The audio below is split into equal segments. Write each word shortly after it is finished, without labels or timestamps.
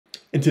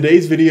In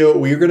today's video,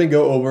 we are going to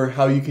go over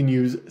how you can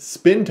use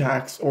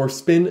Spintax or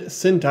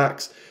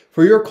Spintax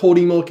for your cold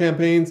email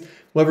campaigns,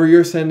 whether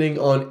you're sending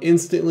on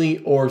Instantly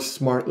or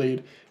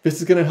SmartLead.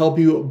 This is going to help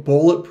you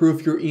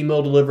bulletproof your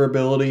email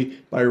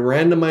deliverability by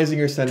randomizing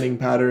your sending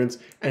patterns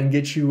and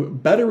get you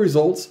better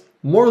results,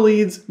 more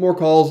leads, more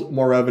calls,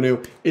 more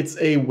revenue. It's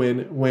a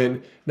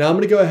win-win. Now I'm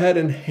going to go ahead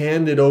and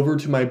hand it over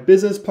to my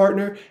business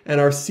partner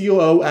and our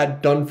COO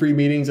at Done Free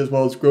Meetings as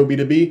well as Grow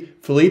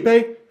B2B,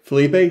 Felipe.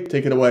 Felipe,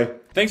 take it away.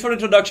 Thanks for the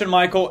introduction,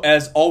 Michael.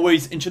 As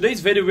always, in today's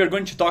video, we are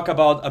going to talk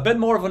about a bit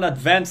more of an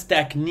advanced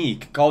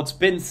technique called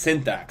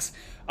Spintax.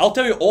 I'll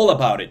tell you all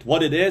about it,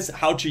 what it is,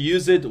 how to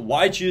use it,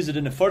 why to use it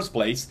in the first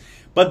place.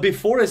 But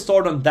before I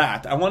start on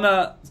that, I want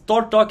to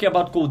start talking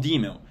about cold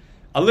email.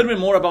 A little bit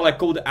more about like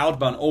cold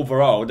outbound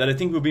overall that I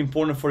think will be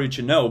important for you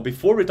to know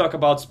before we talk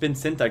about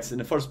Spintax in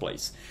the first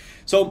place.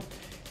 So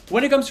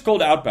when it comes to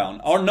cold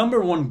outbound, our number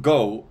one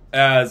goal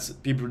as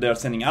people that are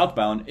sending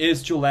outbound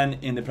is to land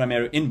in the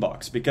primary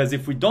inbox. Because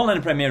if we don't land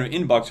in primary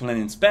inbox, we land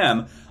in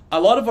spam,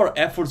 a lot of our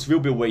efforts will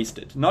be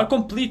wasted. Not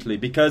completely,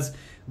 because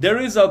there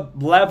is a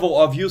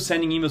level of you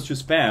sending emails to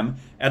spam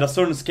at a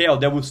certain scale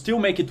that will still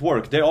make it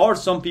work. There are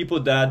some people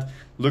that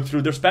look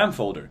through their spam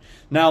folder.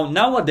 Now,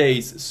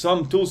 nowadays,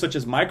 some tools such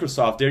as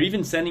Microsoft, they're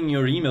even sending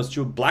your emails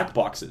to black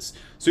boxes.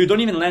 So you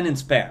don't even land in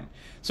spam.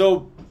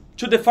 So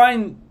to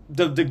define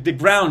the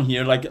ground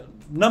here, like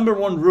number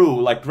one rule,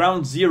 like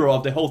ground zero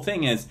of the whole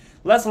thing is,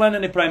 let's land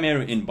in the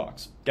primary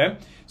inbox, okay?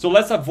 So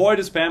let's avoid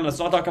the spam. Let's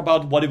not talk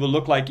about what it will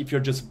look like if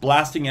you're just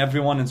blasting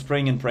everyone and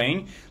spraying and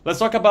praying. Let's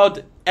talk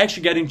about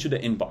actually getting to the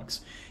inbox.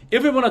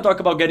 If we want to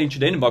talk about getting to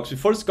the inbox, we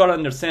first got to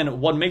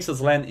understand what makes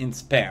us land in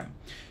spam.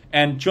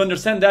 And to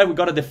understand that, we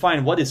got to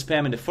define what is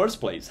spam in the first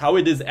place, how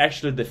it is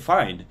actually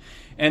defined.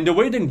 And the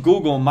way that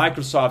Google,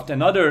 Microsoft,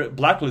 and other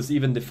blacklists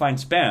even define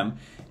spam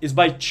is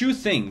by two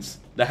things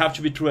that have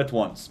to be true at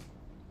once.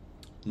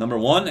 Number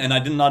one, and I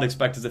did not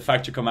expect this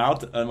effect to come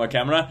out on my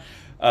camera.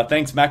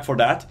 Thanks, Mac, for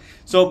that.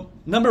 So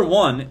number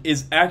one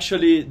is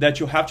actually that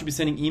you have to be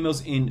sending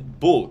emails in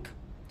bulk.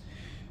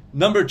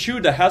 Number two,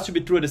 that has to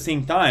be true at the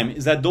same time,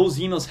 is that those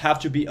emails have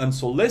to be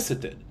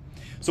unsolicited.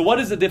 So what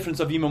is the difference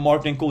of email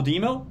marketing and cold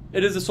email?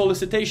 It is a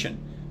solicitation,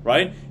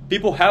 right?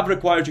 People have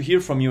required to hear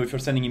from you if you're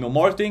sending email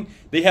marketing.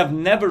 They have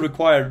never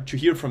required to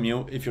hear from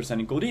you if you're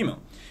sending cold email.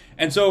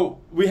 And so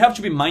we have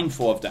to be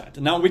mindful of that.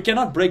 Now, we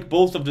cannot break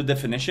both of the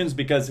definitions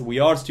because we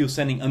are still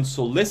sending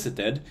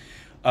unsolicited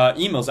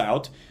emails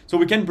out. So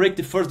we can break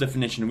the first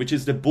definition, which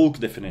is the bulk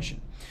definition.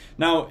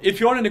 Now, if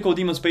you're in the cold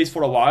email space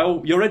for a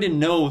while, you already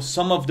know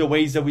some of the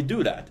ways that we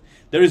do that.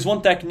 There is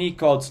one technique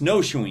called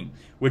snowshoeing,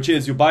 which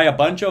is you buy a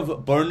bunch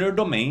of burner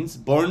domains,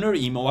 burner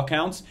email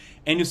accounts,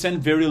 and you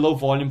send very low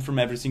volume from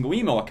every single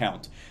email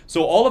account.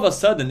 So all of a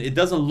sudden, it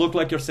doesn't look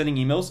like you're sending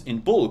emails in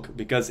bulk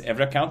because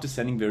every account is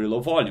sending very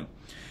low volume.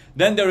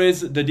 Then there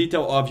is the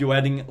detail of you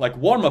adding like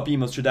warm-up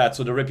emails to that,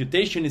 so the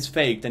reputation is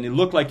faked and it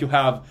looks like you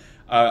have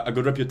a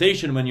good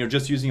reputation when you're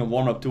just using a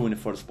warm-up tool in the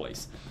first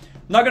place.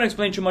 I'm not going to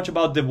explain too much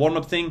about the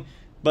warm-up thing,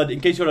 but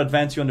in case you're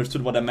advanced, you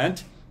understood what I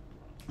meant.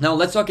 Now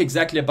let's talk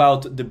exactly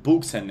about the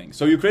bulk sending.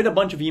 So you create a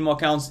bunch of email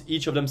accounts,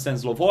 each of them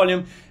sends low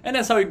volume, and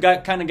that's how you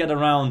kind of get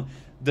around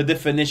the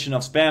definition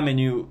of spam, and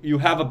you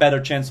have a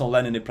better chance on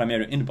landing the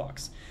primary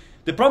inbox.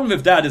 The problem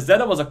with that is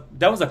that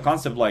was a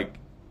concept like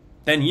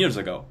 10 years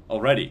ago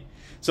already.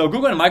 So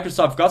Google and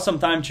Microsoft got some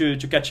time to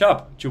catch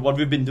up to what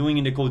we've been doing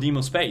in the cold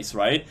email space,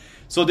 right?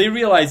 So they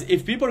realized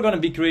if people are going to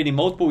be creating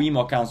multiple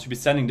email accounts to be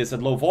sending this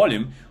at low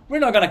volume, we're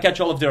not going to catch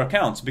all of their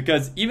accounts,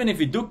 because even if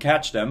we do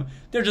catch them,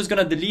 they're just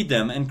going to delete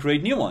them and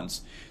create new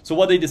ones. So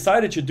what they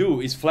decided to do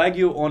is flag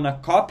you on a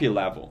copy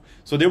level.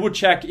 So they would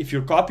check if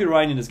your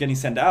copywriting is getting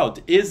sent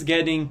out, is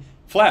getting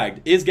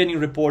flagged, is getting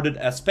reported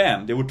as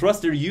spam. They would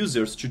trust their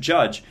users to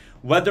judge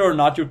whether or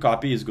not your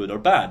copy is good or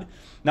bad.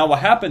 Now what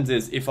happens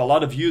is if a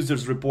lot of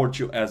users report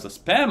you as a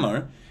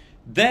spammer,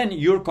 then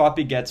your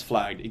copy gets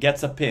flagged. It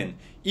gets a pin,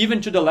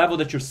 even to the level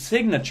that your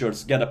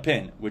signatures get a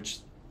pin, which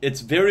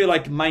it's very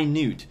like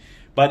minute,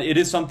 but it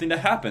is something that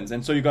happens.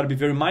 And so you got to be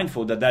very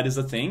mindful that that is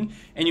a thing,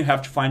 and you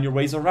have to find your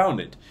ways around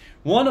it.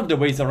 One of the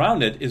ways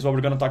around it is what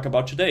we're going to talk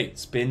about today,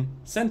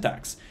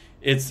 Spintax.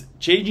 It's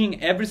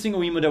changing every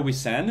single email that we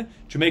send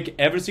to make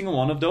every single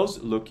one of those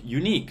look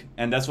unique.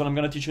 And that's what I'm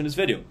going to teach you in this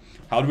video.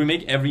 How do we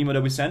make every email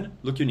that we send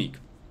look unique?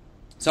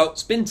 So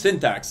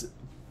Spintax,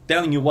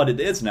 telling you what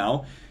it is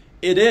now,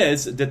 it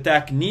is the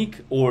technique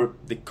or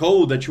the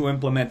code that you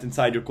implement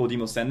inside your cold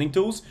email sending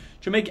tools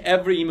to make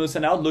every email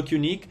sent out look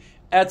unique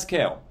at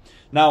scale.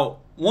 Now,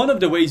 one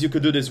of the ways you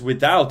could do this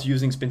without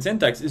using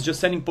Spintax is just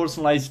sending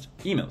personalized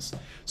emails.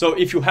 So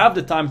if you have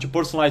the time to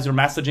personalize your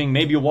messaging,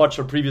 maybe you watched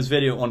our previous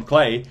video on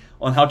Clay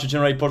on how to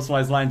generate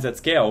personalized lines at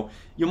scale,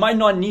 you might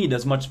not need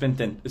as much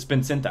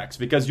Spintax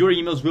because your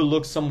emails will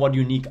look somewhat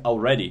unique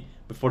already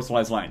with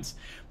personalized lines.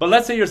 But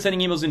let's say you're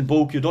sending emails in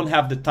bulk, you don't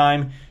have the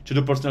time to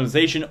do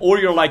personalization, or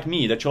you're like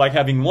me, that you like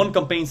having one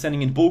campaign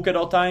sending in bulk at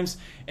all times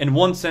and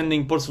one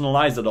sending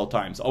personalized at all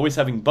times, always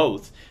having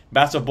both.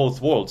 Best of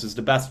both worlds is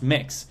the best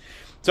mix.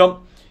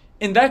 So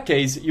in that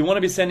case, you want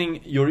to be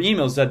sending your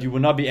emails that you will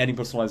not be adding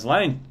personalized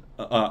line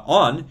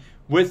on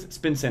with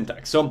Spin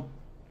Syntax. So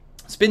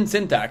Spin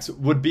Syntax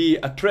would be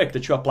a trick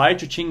that you apply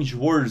to change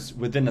words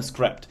within a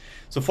script.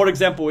 So for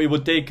example, it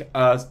would take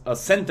a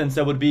sentence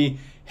that would be,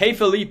 hey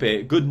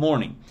Felipe, good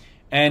morning.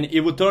 And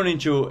it would turn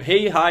into,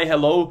 hey, hi,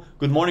 hello,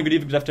 good morning, good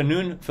evening, good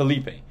afternoon,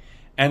 Felipe.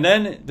 And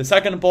then the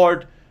second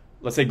part,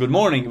 let's say good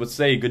morning, it would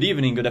say good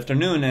evening, good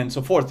afternoon, and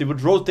so forth. It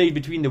would rotate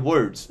between the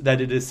words that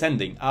it is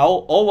sending,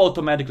 all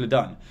automatically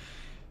done.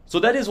 So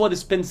that is what the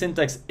Spin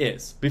Syntax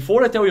is.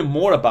 Before I tell you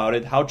more about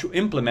it, how to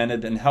implement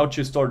it and how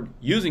to start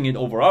using it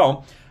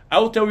overall, I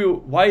will tell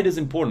you why it is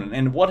important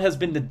and what has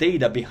been the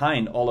data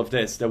behind all of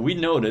this that we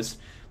noticed,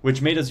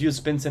 which made us use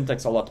Spin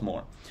Syntax a lot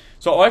more.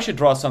 So I'll actually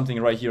draw something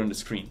right here on the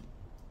screen.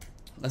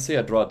 Let's say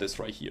I draw this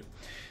right here.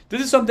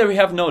 This is something we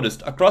have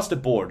noticed across the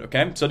board,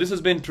 okay? So this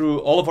has been through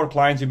all of our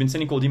clients. We've been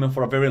sending cold email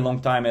for a very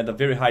long time at a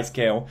very high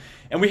scale,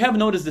 and we have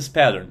noticed this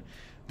pattern.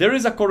 There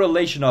is a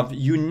correlation of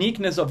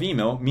uniqueness of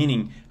email,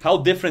 meaning how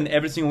different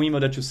every single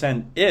email that you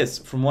send is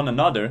from one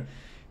another,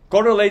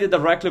 correlated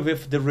directly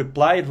with the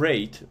reply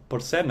rate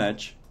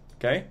percentage,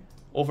 okay,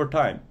 over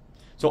time.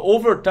 So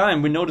over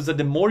time, we noticed that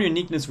the more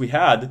uniqueness we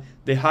had,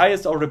 the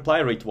highest our reply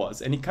rate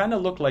was, and it kind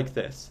of looked like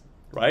this.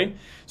 Right?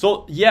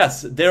 So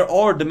yes, there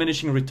are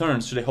diminishing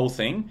returns to the whole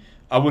thing.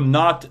 I would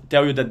not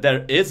tell you that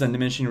there isn't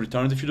diminishing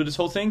returns if you do this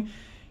whole thing.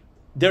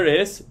 There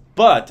is,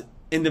 but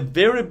in the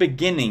very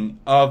beginning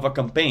of a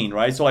campaign,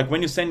 right? So like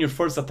when you send your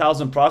first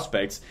 1,000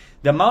 prospects,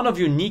 the amount of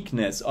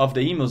uniqueness of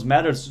the emails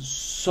matters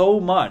so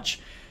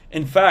much.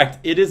 In fact,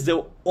 it is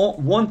the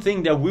one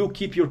thing that will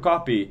keep your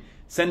copy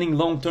sending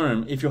long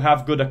term if you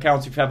have good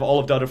accounts, if you have all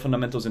of the other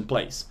fundamentals in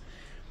place.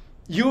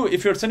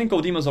 If you're sending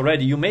cold emails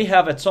already, you may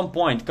have at some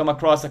point come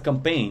across a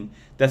campaign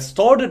that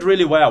started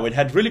really well, it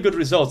had really good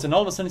results, and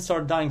all of a sudden it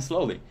started dying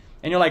slowly.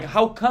 And you're like,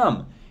 how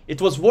come?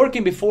 It was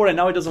working before and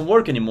now it doesn't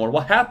work anymore.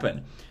 What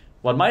happened?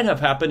 What might have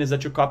happened is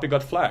that your copy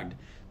got flagged.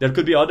 There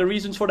could be other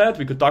reasons for that.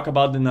 We could talk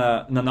about in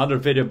another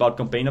video about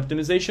campaign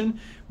optimization.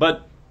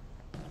 But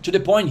to the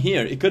point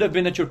here, it could have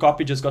been that your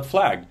copy just got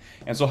flagged.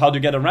 And so how do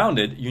you get around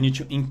it? You need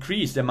to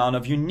increase the amount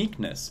of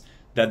uniqueness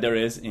that there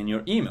is in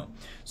your email.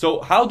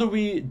 So how do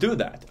we do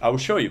that? I will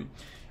show you.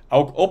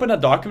 I'll open a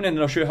document and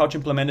I'll show you how to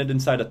implement it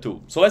inside a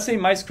tool. So let's say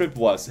my script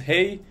was,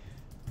 hey,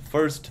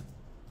 first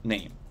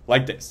name,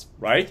 like this,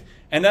 right?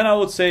 And then I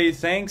would say,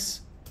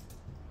 thanks,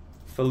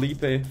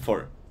 Felipe,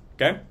 for,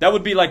 okay? That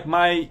would be like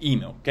my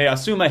email, okay?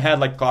 Assume I had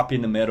like copy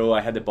in the middle,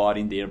 I had the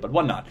body in there, but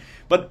whatnot.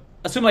 But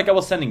assume like I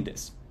was sending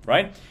this,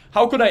 right?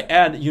 How could I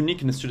add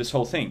uniqueness to this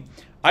whole thing?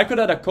 I could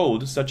add a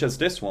code such as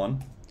this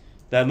one,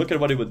 that look at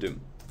what it would do.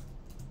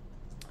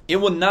 It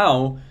will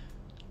now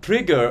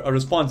trigger a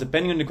response,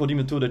 depending on the cold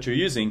email tool that you're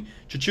using,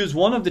 to choose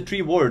one of the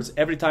 3 words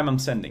every time I'm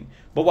sending.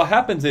 But what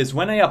happens is,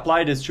 when I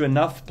apply this to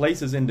enough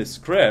places in the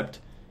script,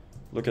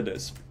 look at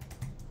this.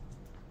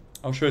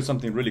 I'll show you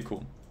something really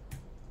cool.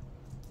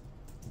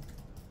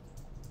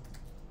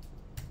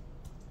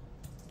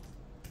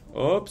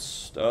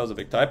 Oops, that was a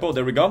big typo.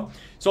 There we go.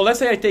 So let's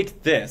say I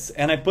take this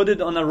and I put it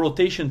on a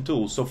rotation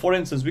tool. So for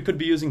instance, we could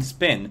be using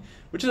Spin,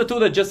 which is a tool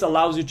that just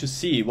allows you to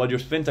see what your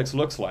Spintax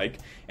looks like,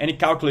 and it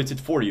calculates it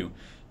for you.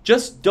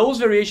 Just those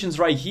variations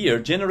right here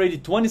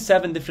generated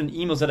 27 different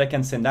emails that I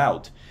can send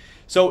out.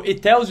 So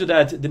it tells you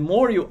that the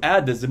more you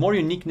add this, the more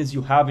uniqueness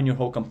you have in your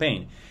whole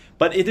campaign.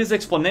 But it is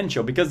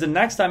exponential, because the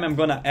next time I'm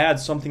gonna add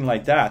something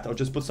like that, I'll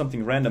just put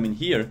something random in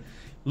here.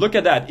 Look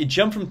at that, it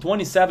jumped from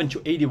 27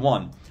 to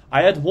 81.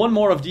 I add one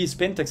more of these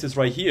Spintaxes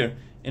right here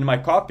in my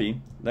copy.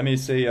 Let me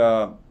say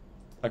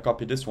I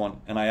copy this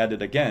one and I add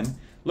it again.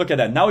 Look at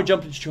that, now it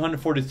jumped to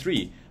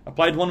 243.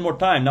 Applied one more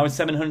time, now it's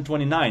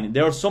 729.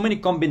 There are so many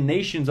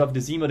combinations of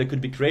this email that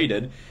could be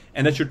created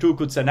and that your tool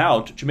could send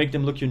out to make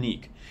them look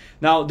unique.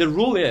 Now the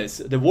rule is,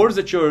 the words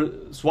that you're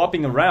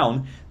swapping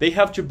around, they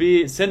have to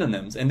be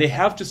synonyms and they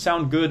have to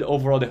sound good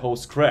overall the whole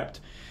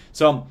script.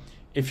 So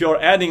if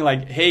you're adding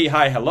like, hey,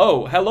 hi,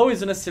 hello, hello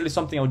isn't necessarily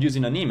something I would use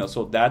in an email,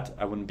 so that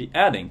I wouldn't be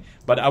adding.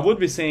 But I would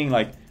be saying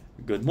like,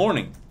 good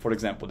morning, for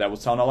example. That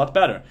would sound a lot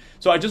better.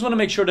 So I just want to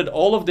make sure that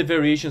all of the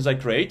variations I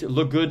create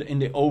look good in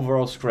the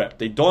overall script.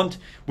 We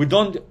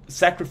don't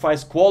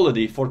sacrifice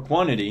quality for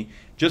quantity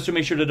just to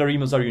make sure that our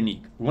emails are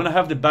unique. We want to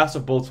have the best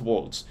of both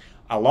worlds.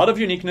 A lot of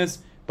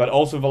uniqueness, but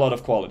also with a lot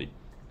of quality.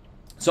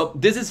 So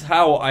this is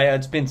how I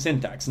add Spin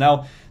Syntax.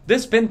 Now,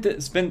 this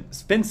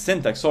Spin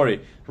Syntax,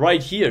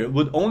 right here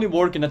would only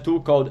work in a tool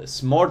called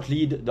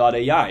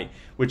smartlead.ai,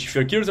 which if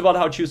you're curious about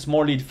how to use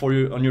SmartLead for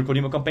you on your cold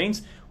email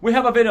campaigns, we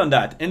have a video on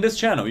that in this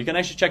channel. You can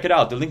actually check it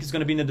out. The link is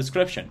going to be in the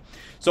description.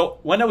 So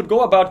when I would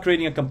go about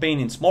creating a campaign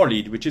in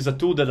SmartLead, which is a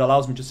tool that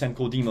allows me to send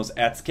cold emails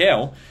at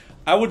scale,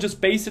 I would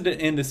just paste it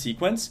in the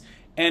sequence.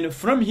 And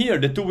from here,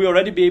 the tool will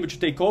already be able to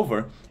take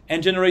over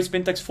and generate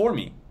Spintax for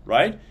me,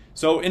 right?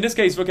 So in this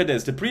case, look at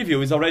this. The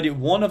preview is already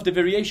one of the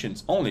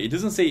variations only. It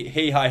doesn't say,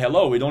 hey, hi,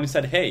 hello. It only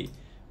said, hey,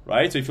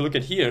 right? So if you look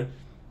at here,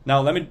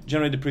 now let me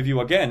generate the preview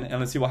again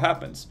and let's see what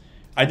happens.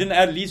 I didn't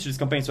add leads to this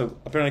campaign, so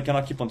apparently I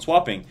cannot keep on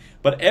swapping.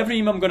 But every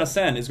email I'm going to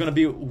send is going to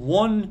be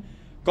one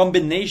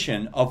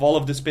combination of all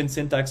of the spin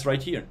syntax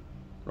right here,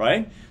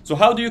 right? So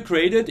how do you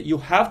create it? You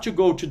have to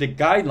go to the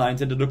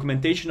guidelines and the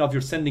documentation of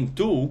your sending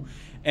tool,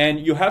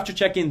 and you have to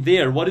check in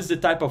there what is the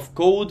type of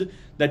code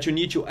that you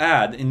need to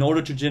add in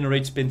order to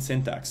generate spin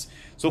syntax.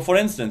 So for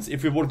instance,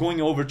 if we were going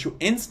over to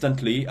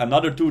Instantly,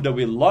 another tool that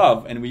we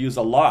love and we use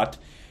a lot,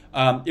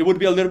 it would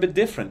be a little bit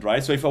different,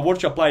 right? So if I were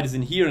to apply this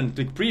in here and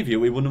click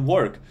preview, it wouldn't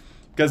work,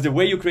 because the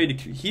way you create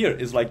it here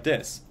is like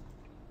this.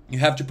 You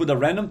have to put a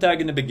random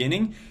tag in the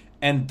beginning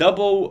and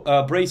double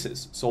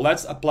braces. So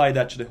let's apply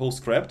that to the whole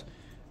script,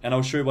 and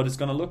I'll show you what it's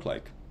gonna look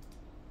like.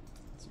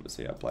 So let's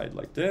say I apply it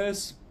like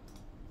this.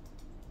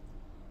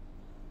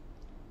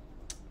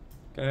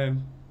 Okay.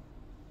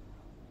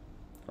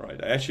 All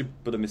right, I actually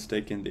put a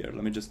mistake in there.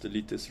 Let me just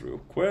delete this real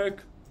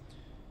quick.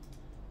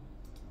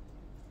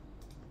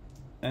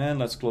 And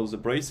let's close the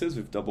braces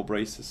with double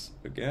braces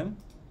again.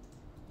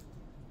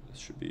 This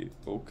should be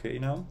okay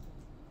now.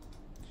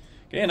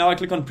 Okay, and now I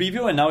click on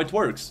preview and now it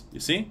works, you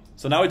see?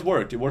 So now it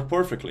worked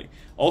perfectly.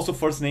 Also,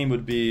 first name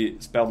would be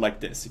spelled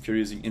like this if you're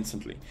using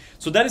Instantly.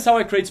 So that is how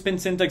I create spin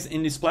syntax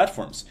in these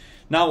platforms.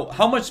 Now,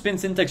 how much spin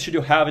syntax should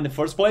you have in the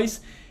first place?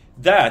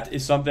 That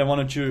is something I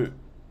wanted to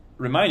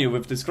remind you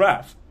with this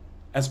graph.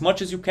 As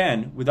much as you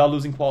can without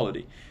losing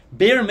quality.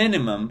 Bare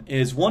minimum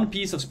is 1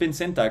 piece of spin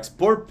syntax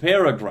per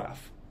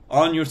paragraph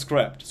on your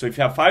script. So if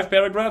you have 5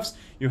 paragraphs,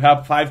 you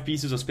have 5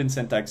 pieces of spin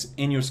syntax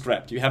in your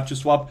script. You have to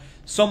swap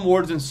some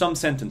words and some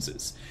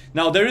sentences.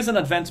 Now there is an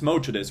advanced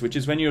mode to this, which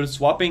is when you're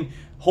swapping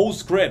whole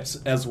scripts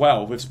as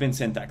well with spin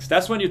syntax.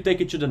 That's when you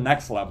take it to the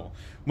next level.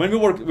 When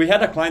we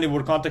had a client that we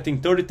were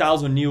contacting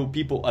 30,000 new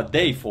people a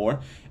day for,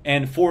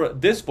 and for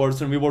this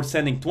person we were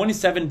sending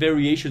 27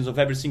 variations of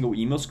every single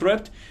email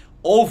script,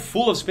 all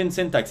full of spin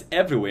syntax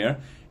everywhere,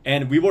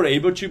 and we were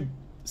able to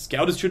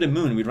scale this to the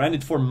moon. We ran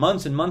it for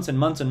months and months and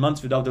months and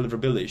months without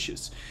deliverability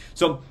issues.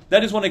 So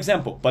that is one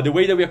example. But the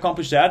way that we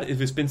accomplish that is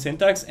with spin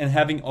syntax and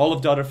having all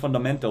of the other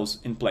fundamentals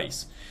in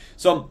place.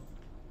 So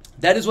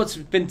that is what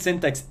spin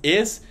syntax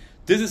is.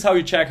 This is how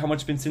you check how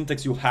much spin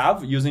syntax you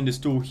have using this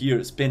tool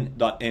here,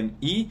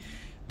 spin.me.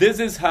 This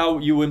is how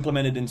you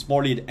implement it in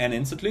Smartlead and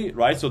Instantly,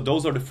 right? So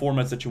those are the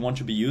formats that you want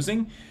to be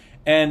using.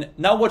 And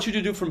now what should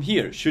you do from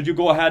here? Should you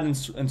go ahead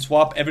and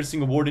swap every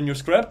single word in your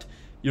script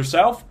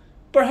yourself?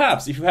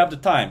 Perhaps, if you have the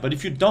time, but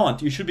if you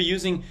don't, you should be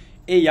using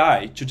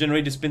AI to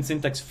generate the spin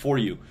syntax for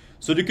you.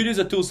 So you could use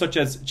a tool such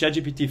as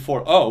ChatGPT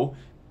 4o.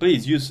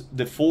 Please use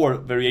the 4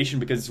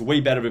 variation because it's way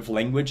better with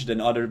language than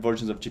other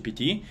versions of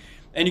GPT.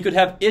 And you could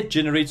have it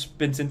generate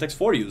spin syntax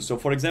for you. So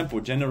for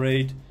example,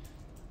 generate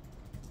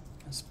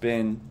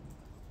spin,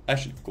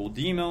 actually cold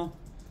email,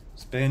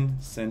 spin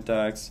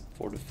syntax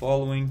for the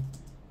following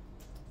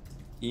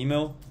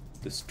email.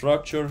 The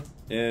structure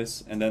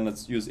is, and then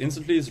let's use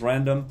Instantly is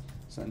random,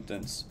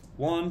 sentence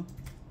 1,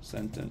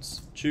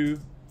 sentence 2,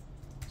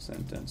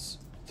 sentence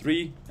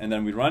 3, and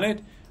then we run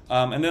it.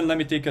 And then let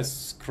me take a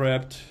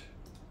script.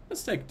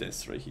 Let's take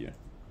this right here.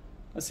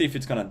 Let's see if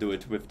it's gonna do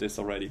it with this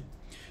already.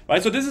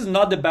 Right, so this is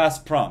not the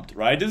best prompt,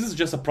 right? This is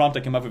just a prompt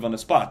I came up with on the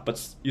spot,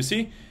 but you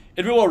see,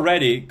 it will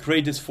already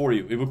create this for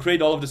you. It will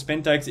create all of the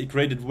spin tags. It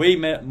created way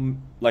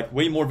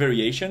more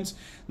variations.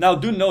 Now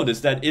do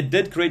notice that it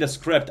did create a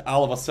script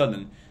all of a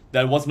sudden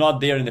that was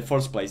not there in the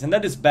first place. And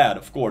that is bad,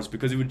 of course,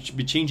 because it would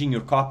be changing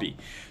your copy.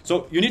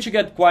 So you need to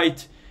get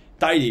quite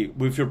tidy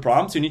with your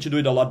prompts. You need to do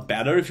it a lot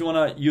better if you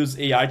want to use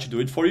AI to do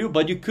it for you,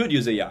 but you could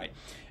use AI.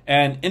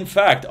 And in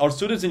fact, our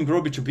students in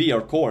Grow B2B,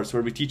 our course,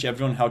 where we teach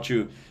everyone how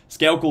to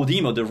scale cold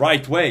email the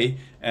right way,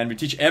 and we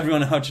teach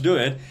everyone how to do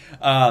it,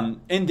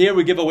 in there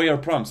we give away our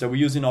prompts that we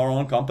use in our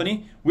own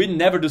company. We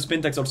never do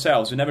Spintax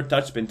ourselves. We never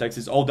touch Spintax.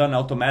 It's all done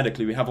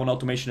automatically. We have one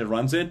automation that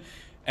runs it.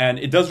 And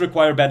it does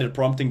require better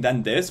prompting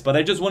than this, but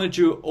I just wanted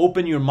to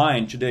open your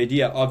mind to the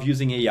idea of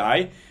using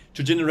AI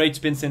to generate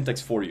spin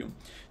syntax for you.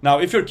 Now,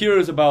 if you're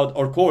curious about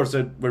our course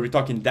where we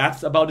talk in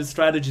depth about the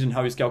strategies and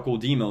how you scale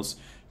cold emails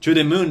to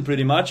the moon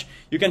pretty much,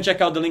 you can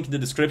check out the link in the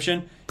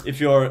description if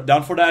you're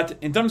down for that.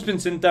 In terms of spin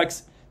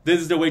syntax,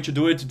 this is the way to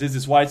do it. This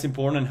is why it's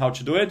important and how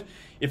to do it.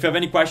 If you have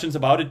any questions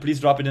about it,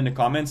 please drop it in the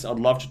comments. I'd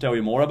love to tell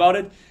you more about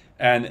it.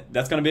 And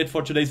that's going to be it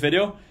for today's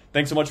video.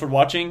 Thanks so much for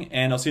watching,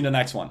 and I'll see you in the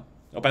next one.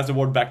 I'll pass the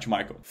word back to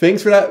Michael.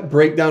 Thanks for that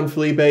breakdown,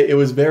 Felipe. It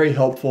was very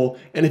helpful.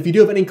 And if you do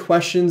have any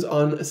questions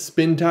on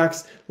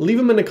Spintax, leave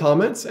them in the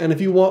comments. And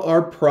if you want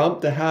our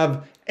prompt to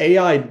have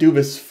AI do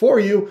this for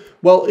you,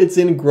 well, it's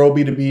in Grow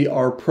B2B,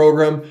 our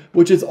program,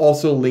 which is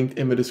also linked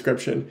in the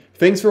description.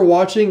 Thanks for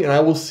watching, and I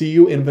will see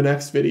you in the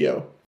next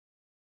video.